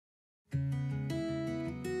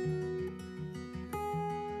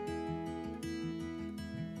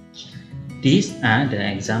These are the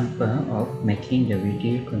example of making the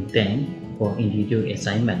video content for individual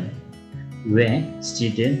assignment, where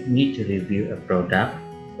students need to review a product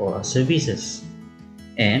or services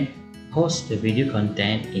and post the video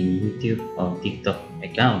content in YouTube or TikTok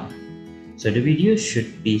account. So the video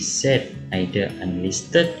should be set either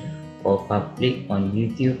unlisted or public on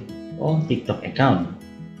YouTube or TikTok account.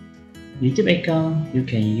 YouTube account, you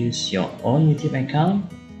can use your own YouTube account,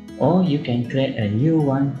 or you can create a new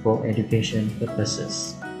one for education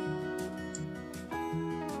purposes.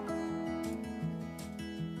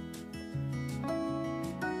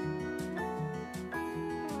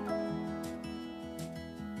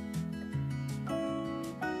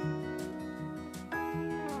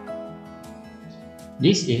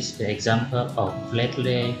 This is the example of flat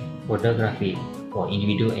lay photography for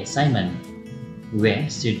individual assignment, where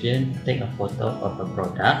students take a photo of a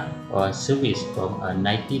product or service from a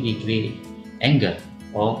 90-degree angle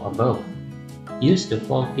or above. Use the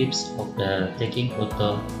 4 tips of the taking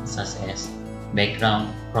photo, such as background,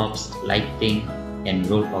 props, lighting, and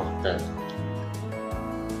rule of third.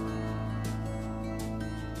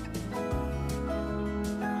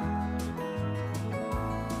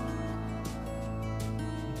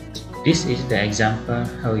 This is the example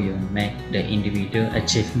how you make the individual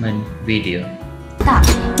achievement video. Tak,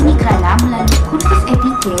 ini kerana melalui kursus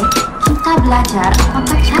APK, kita belajar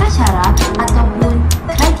apakah cara-cara ataupun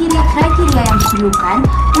kriteria-kriteria yang diperlukan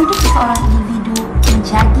untuk seseorang individu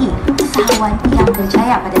menjadi usahawan yang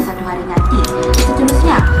berjaya pada satu hari nanti.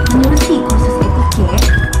 Seterusnya, menerusi kursus APK,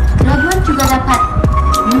 graduan juga dapat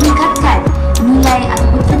meningkatkan nilai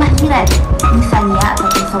ataupun kemahiran misalnya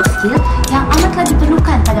ataupun soft skill yang amatlah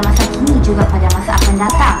diperlukan pada masa kini juga pada masa akan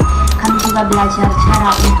datang. Kami juga belajar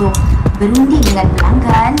cara untuk berunding dengan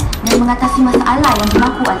pelanggan dan mengatasi masalah yang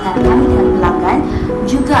berlaku antara kami dengan pelanggan,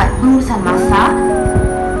 juga pengurusan masa,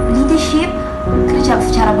 leadership, kerja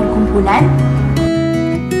secara berkumpulan